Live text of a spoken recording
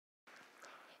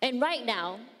And right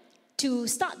now, to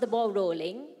start the ball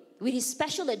rolling, with his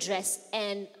special address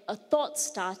and a thought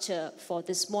starter for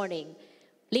this morning,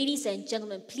 ladies and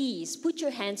gentlemen, please put your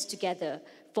hands together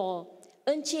for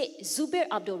Encik Zubir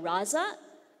Abdul Raza,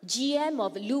 GM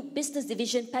of Loop Business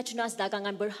Division Petronas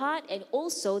Dagangan Berhad, and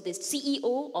also the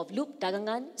CEO of Loop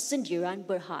Dagangan Sendirian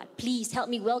Berhad. Please help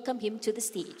me welcome him to the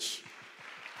stage.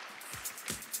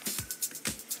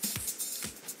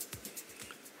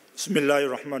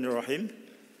 Bismillahirrahmanirrahim.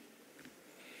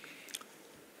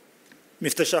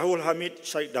 Mr. Shahul Hamid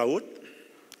Sheikh Dawood,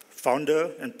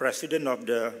 founder and president of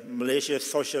the Malaysia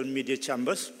Social Media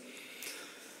Chambers,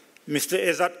 Mr.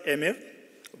 Izzat Emir,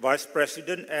 vice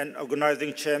president and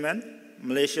organizing chairman,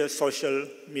 Malaysia Social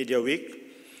Media Week,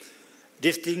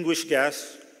 distinguished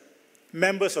guests,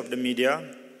 members of the media,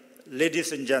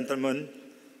 ladies and gentlemen,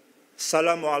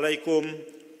 Assalamualaikum,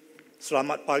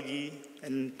 selamat pagi,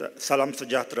 and salam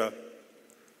sejahtera.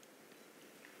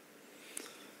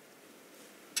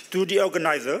 To the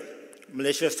organizer,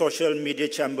 Malaysia Social Media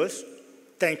Chambers,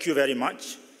 thank you very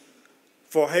much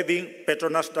for having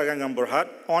Petronas Dagangan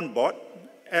Berhad on board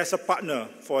as a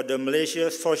partner for the Malaysia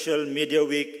Social Media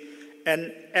Week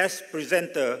and as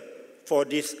presenter for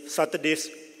this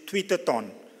Saturday's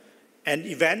Tweetathon, an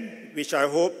event which I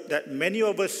hope that many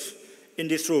of us in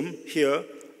this room here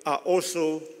are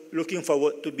also looking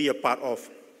forward to be a part of.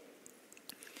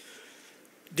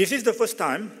 This is the first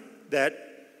time that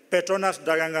Petronas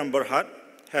Dagangan Berhad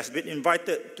has been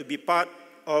invited to be part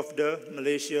of the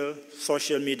Malaysia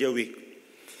Social Media Week.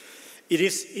 It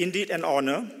is indeed an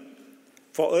honor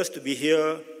for us to be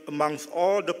here amongst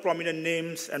all the prominent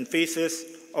names and faces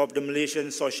of the Malaysian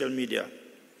social media.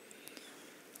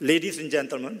 Ladies and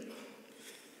gentlemen,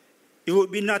 it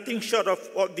would be nothing short of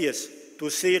obvious to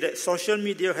say that social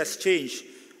media has changed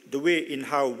the way in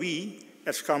how we,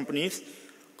 as companies,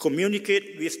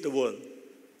 communicate with the world.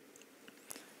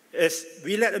 As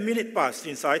we let a minute pass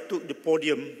since I took the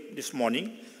podium this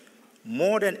morning,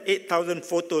 more than 8,000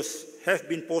 photos have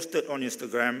been posted on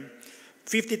Instagram,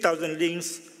 50,000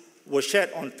 links were shared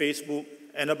on Facebook,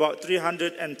 and about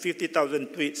 350,000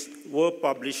 tweets were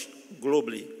published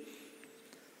globally.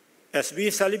 As we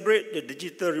celebrate the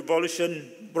digital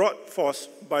revolution brought forth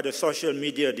by the social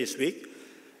media this week,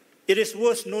 it is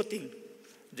worth noting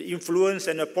the influence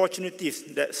and opportunities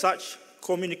that such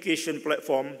communication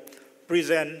platforms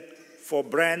present for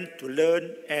brands to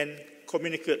learn and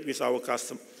communicate with our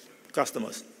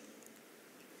customers.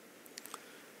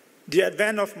 The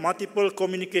advent of multiple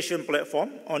communication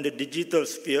platforms on the digital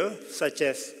sphere, such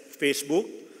as Facebook,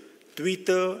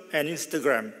 Twitter, and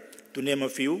Instagram, to name a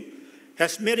few,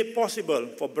 has made it possible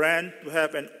for brands to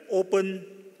have an open,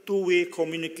 two-way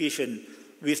communication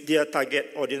with their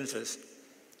target audiences,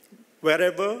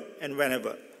 wherever and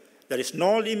whenever. There is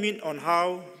no limit on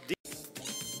how.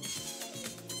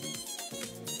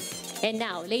 And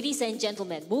now, ladies and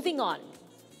gentlemen, moving on.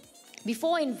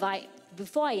 Before I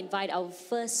invite our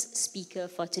first speaker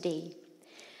for today,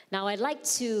 now I'd like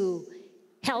to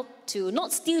help to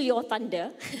not steal your thunder,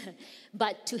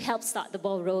 but to help start the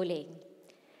ball rolling.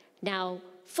 Now,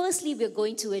 firstly, we're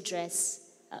going to address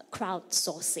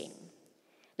crowdsourcing.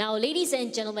 Now, ladies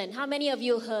and gentlemen, how many of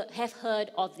you have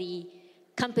heard of the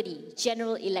company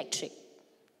General Electric?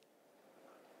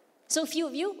 So few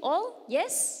of you, all?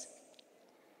 Yes?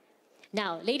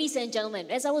 Now, ladies and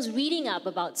gentlemen, as I was reading up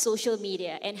about social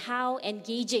media and how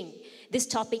engaging this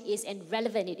topic is and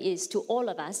relevant it is to all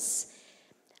of us,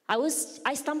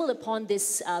 I stumbled upon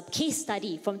this case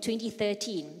study from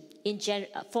 2013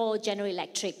 for General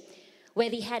Electric, where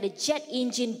they had a jet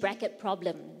engine bracket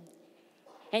problem.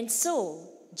 And so,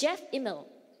 Jeff Immel,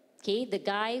 okay, the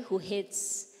guy who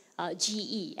heads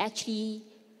GE, actually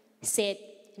said,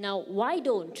 now why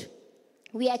don't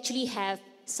we actually have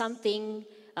something,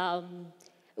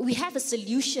 we have a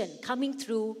solution coming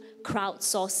through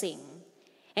crowdsourcing.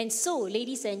 And so,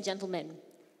 ladies and gentlemen,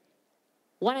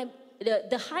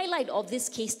 the highlight of this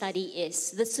case study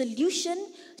is the solution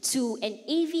to an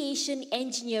aviation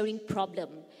engineering problem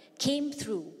came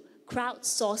through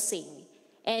crowdsourcing,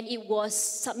 and it was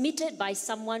submitted by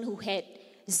someone who had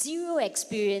zero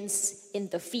experience in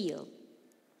the field.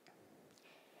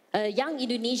 A young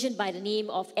Indonesian by the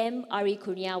name of M. Ari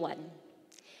Kurniawan.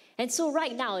 And so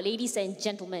right now, ladies and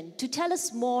gentlemen, to tell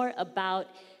us more about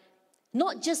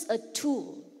not just a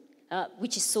tool,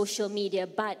 which is social media,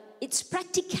 but its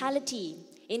practicality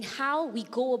in how we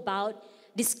go about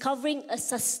discovering a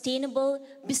sustainable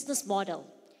business model,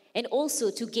 and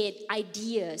also to get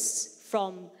ideas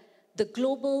from the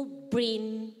global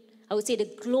brain, I would say the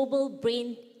global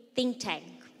brain think tank.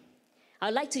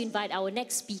 I'd like to invite our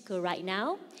next speaker right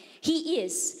now. He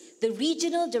is the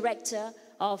Regional Director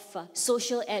of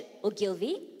Social at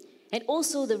Ogilvy, and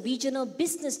also the Regional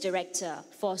Business Director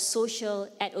for Social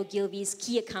at Ogilvy's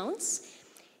key accounts,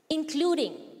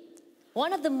 including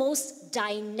one of the most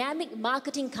dynamic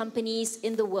marketing companies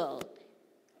in the world,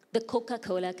 the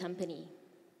Coca-Cola Company.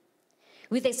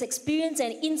 With its experience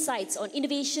and insights on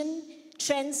innovation,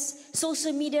 trends,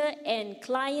 social media, and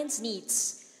clients'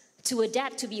 needs to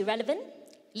adapt to be relevant,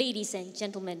 ladies and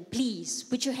gentlemen, please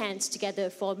put your hands together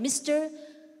for Mr.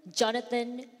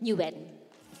 Jonathan Nguyen.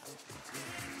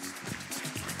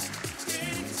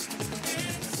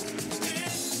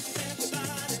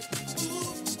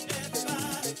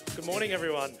 Good morning,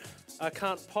 everyone. I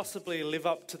can't possibly live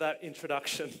up to that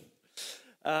introduction.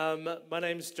 My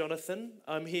name's Jonathan.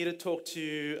 I'm here to talk to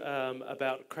you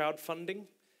about crowdfunding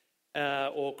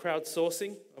or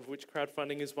crowdsourcing, of which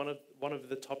crowdfunding is one of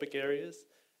the topic areas.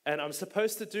 And I'm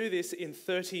supposed to do this in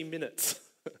 30 minutes.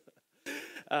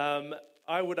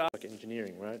 I would ask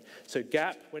engineering, right? So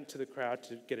Gap went to the crowd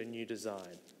to get a new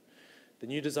design. The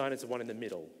new design is the one in the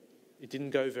middle. It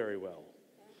didn't go very well.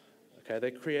 Okay,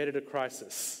 they created a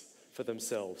crisis for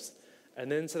themselves.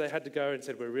 And then so they had to go and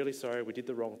said, we're really sorry, we did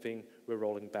the wrong thing, we're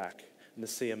rolling back. And the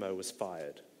CMO was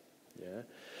fired. Yeah.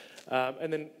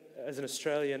 And then as an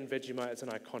Australian, Vegemite is an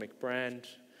iconic brand.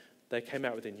 They came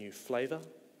out with a new flavour.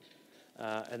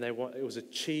 And it was a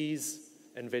cheese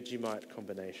and Vegemite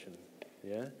combination.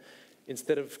 Yeah.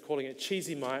 Instead of calling it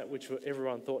Cheesy Mite, which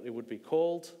everyone thought it would be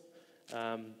called,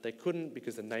 they couldn't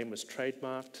because the name was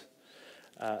trademarked.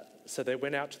 So they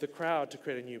went out to the crowd to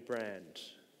create a new brand.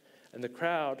 And the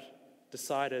crowd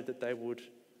decided that they would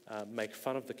make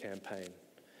fun of the campaign.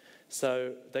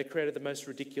 So they created the most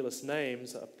ridiculous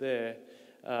names up there,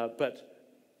 but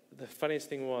the funniest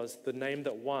thing was the name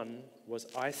that won was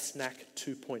iSnack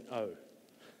 2.0.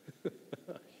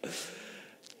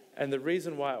 And the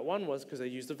reason why it won was because they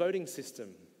used a voting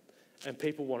system and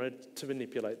people wanted to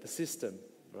manipulate the system,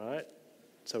 right?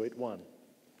 So it won.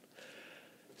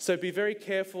 So be very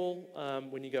careful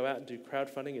when you go out and do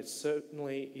crowdfunding. It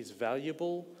certainly is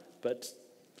valuable, but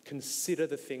consider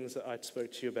the things that I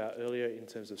spoke to you about earlier in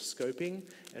terms of scoping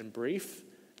and brief,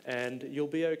 and you'll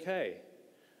be okay.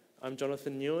 I'm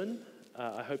Jonathan Nguyen.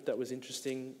 I hope that was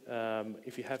interesting.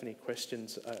 If you have any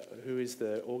questions, who is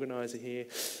the organizer here?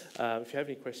 If you have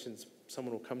any questions,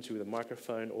 someone will come to you with a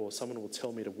microphone or someone will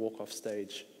tell me to walk off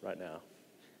stage right now.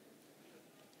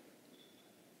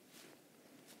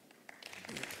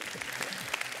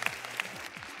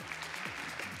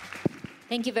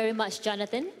 Thank you very much,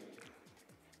 Jonathan.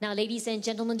 Now, ladies and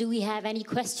gentlemen, do we have any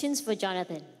questions for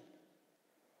Jonathan?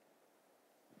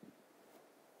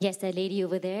 Yes, that lady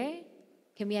over there.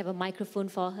 Can we have a microphone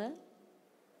for her?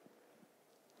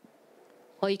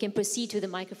 Or you can proceed to the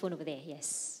microphone over there,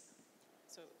 yes.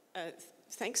 So,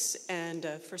 thanks. And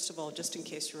first of all, just in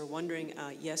case you were wondering,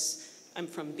 yes, I'm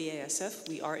from BASF.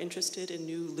 We are interested in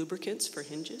new lubricants for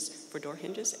hinges, for door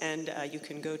hinges. And you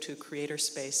can go to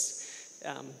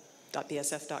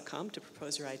creatorspace.bsf.com to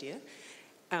propose your idea.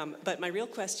 But my real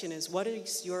question is, what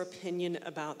is your opinion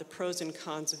about the pros and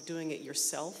cons of doing it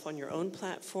yourself on your own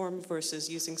platform versus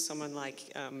using someone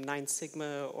like Nine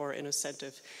Sigma or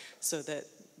Innocentive so that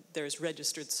there's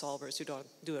registered solvers who don't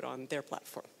do it on their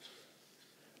platform?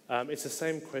 It's the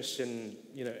same question,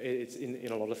 you know, it's in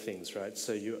a lot of things, right?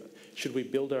 So should we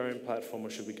build our own platform or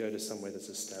should we go to somewhere that's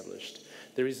established?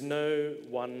 There is no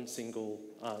one single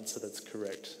answer that's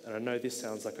correct. And I know this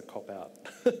sounds like a cop-out.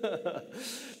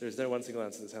 There is no one single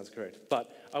answer that sounds correct.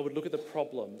 But I would look at the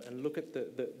problem and look at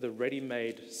the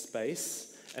ready-made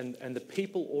space and the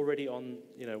people already on,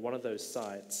 you know, one of those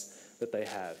sites that they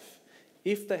have.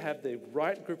 If they have the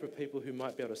right group of people who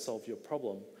might be able to solve your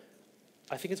problem,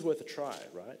 I think it's worth a try,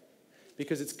 right?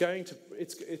 Because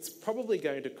it's probably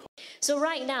going to... So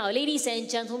right now, ladies and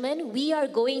gentlemen, we are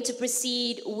going to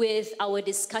proceed with our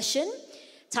discussion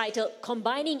titled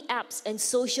Combining Apps and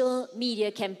Social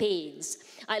Media Campaigns.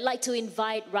 I'd like to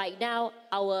invite right now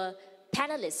our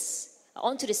panelists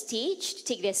onto the stage to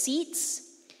take their seats.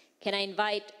 Can I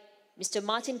invite Mr.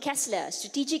 Martin Kessler,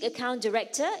 Strategic Account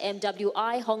Director,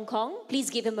 MWI Hong Kong. Please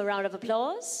give him a round of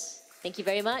applause. Thank you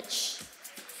very much.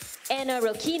 Anna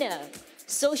Rokina,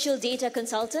 Social Data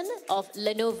Consultant of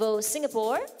Lenovo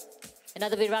Singapore.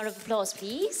 Another big round of applause,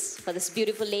 please, for this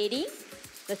beautiful lady.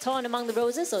 The thorn among the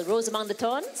roses, or rose among the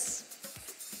thorns.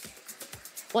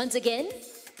 Once again,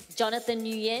 Jonathan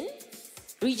Nguyen,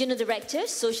 Regional Director,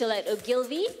 Social at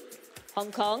Ogilvy,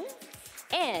 Hong Kong.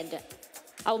 And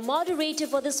our moderator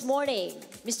for this morning,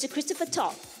 Mr. Christopher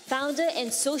Top, Founder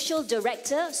and Social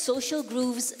Director, Social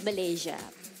Grooves Malaysia.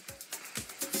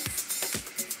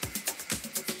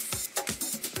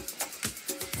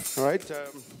 All right.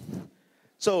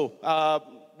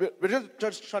 we're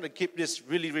just trying to keep this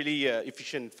really, really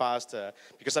efficient and fast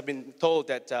because I've been told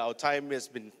that our time has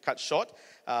been cut short.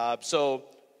 So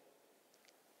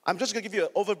I'm just going to give you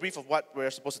an overbrief of what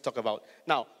we're supposed to talk about.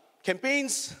 Now,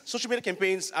 campaigns, social media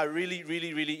campaigns are really,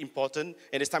 really, really important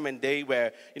in this time and day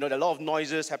where, there are a lot of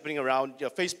noises happening around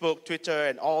Facebook, Twitter,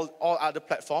 and all other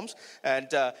platforms. And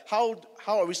how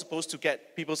are we supposed to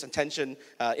get people's attention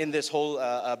in this whole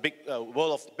big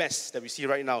world of mess that we see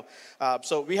right now?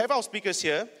 So we have our speakers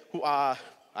here who are,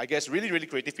 I guess, really, really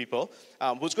creative people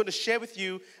who's going to share with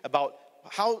you about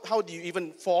how do you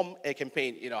even form a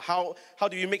campaign? How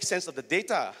do you make sense of the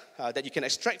data that you can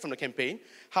extract from the campaign?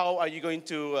 How are you going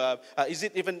to, is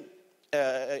it even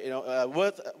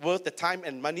worth the time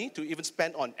and money to even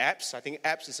spend on apps? I think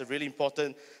apps is a really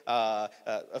important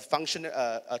function,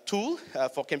 tool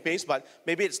for campaigns, but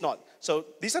maybe it's not. So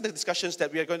these are the discussions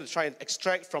that we are going to try and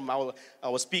extract from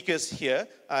our speakers here.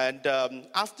 And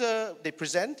after they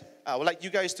present, I would like you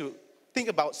guys to think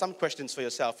about some questions for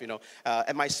yourself.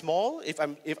 Am I small? If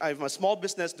I'm a small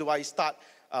business, do I start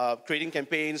creating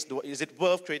campaigns? Is it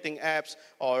worth creating apps?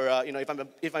 Or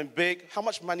if I'm big, how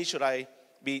much money should I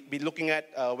be looking at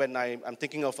when I'm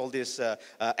thinking of all these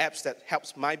apps that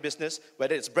helps my business,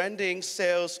 whether it's branding,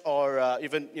 sales, or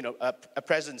even a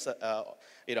presence,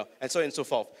 and so on and so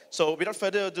forth. So without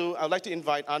further ado, I'd like to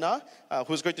invite Anna,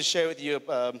 who's going to share with you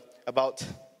about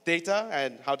data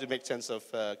and how to make sense of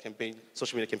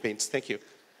social media campaigns. Thank you.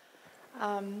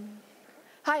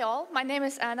 Hi all, my name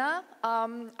is Anna.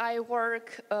 I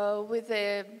work with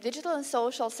the Digital and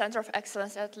Social Center of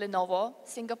Excellence at Lenovo,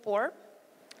 Singapore,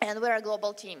 and we're a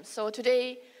global team. So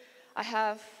today I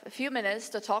have a few minutes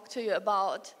to talk to you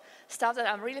about stuff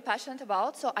that I'm really passionate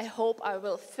about, so I hope I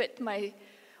will fit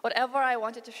whatever I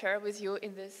wanted to share with you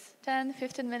in this 10,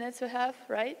 15 minutes we have,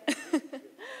 right?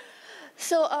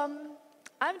 So,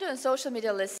 I'm doing social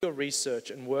media lists. Your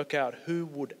research and work out who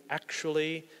would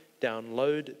actually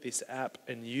download this app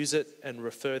and use it and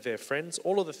refer their friends,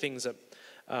 all of the things that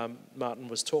Martin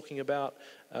was talking about,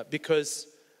 because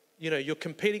you're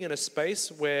competing in a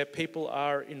space where people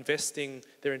are investing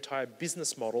their entire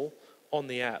business model on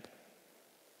the app.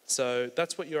 So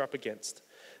that's what you're up against.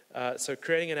 So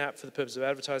creating an app for the purpose of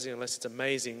advertising, unless it's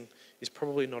amazing, is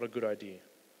probably not a good idea.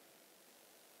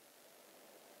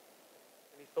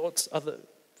 Any thoughts, other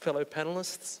fellow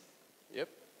panelists? Yep.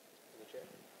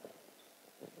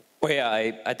 Well, yeah,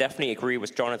 I definitely agree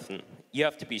with Jonathan. You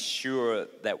have to be sure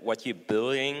that what you're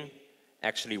building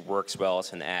actually works well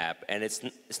as an app. And it's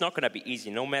not going to be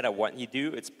easy. No matter what you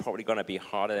do, it's probably going to be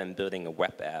harder than building a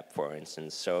web app, for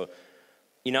instance. So,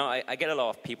 I get a lot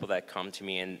of people that come to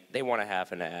me and they want to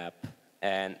have an app.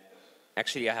 And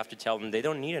actually, I have to tell them they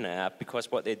don't need an app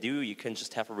because what they do, you can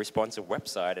just have a responsive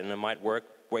website and it might work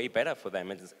way better for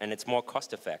them. And it's more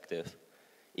cost effective.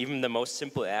 Even the most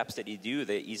simple apps that you do,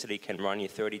 they easily can run you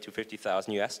 30 to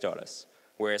 50,000 US dollars.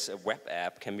 Whereas a web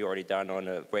app can be already done on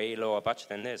a way lower budget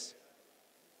than this.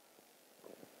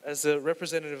 As a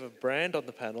representative of brand on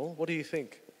the panel, what do you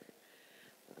think?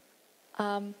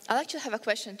 I'd like to have a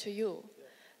question to you.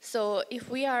 So if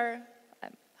we are,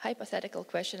 hypothetical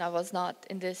question, I was not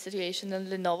in this situation in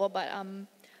Lenovo, but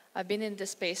I've been in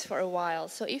this space for a while.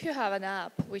 So if you have an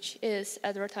app which is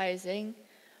advertising,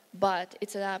 but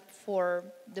it's an app for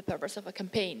the purpose of a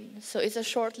campaign. So it's a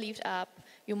short-lived app.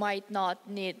 You might not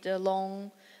need a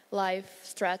long life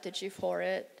strategy for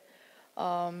it.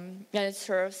 And it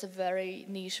serves a very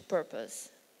niche purpose.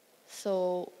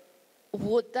 So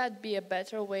would that be a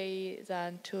better way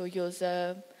than to use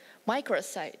a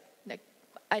microsite?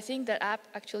 I think that app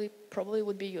actually probably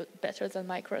would be better than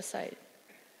microsite.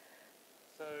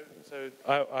 So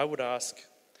I would ask,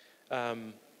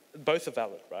 both are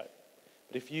valid, right?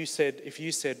 But if you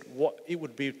said what it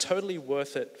would be totally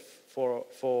worth it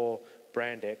for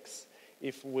brand X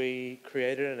if we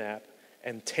created an app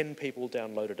and 10 people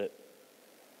downloaded it,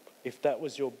 if that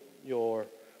was your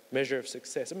measure of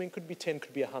success, I mean, it could be 10,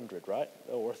 could be 100, right?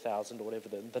 Or 1,000 or whatever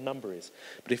the number is.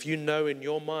 But if you know in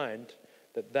your mind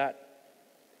that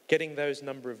getting those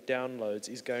number of downloads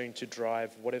is going to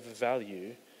drive whatever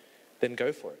value, then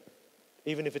go for it.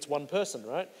 Even if it's one person,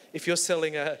 right? If you're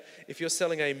selling a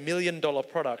 $1 million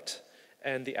product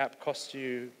and the app costs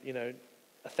you,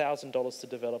 $1,000 to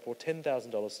develop or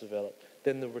 $10,000 to develop,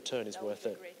 then the return is worth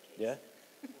it. Yeah.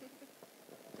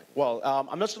 Well,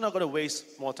 I'm just not going to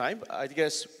waste more time. I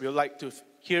guess we'd like to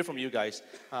hear from you guys.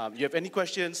 You have any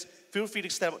questions, feel free to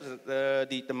step up to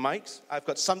the mics. I've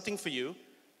got something for you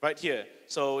right here.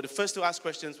 So the first to ask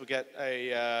questions will get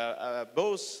a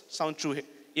Bose sound-through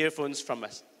earphones from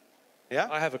us. Yeah?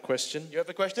 I have a question. You have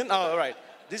a question? Oh, all right.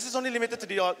 This is only limited to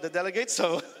the delegates,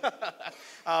 so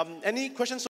any questions?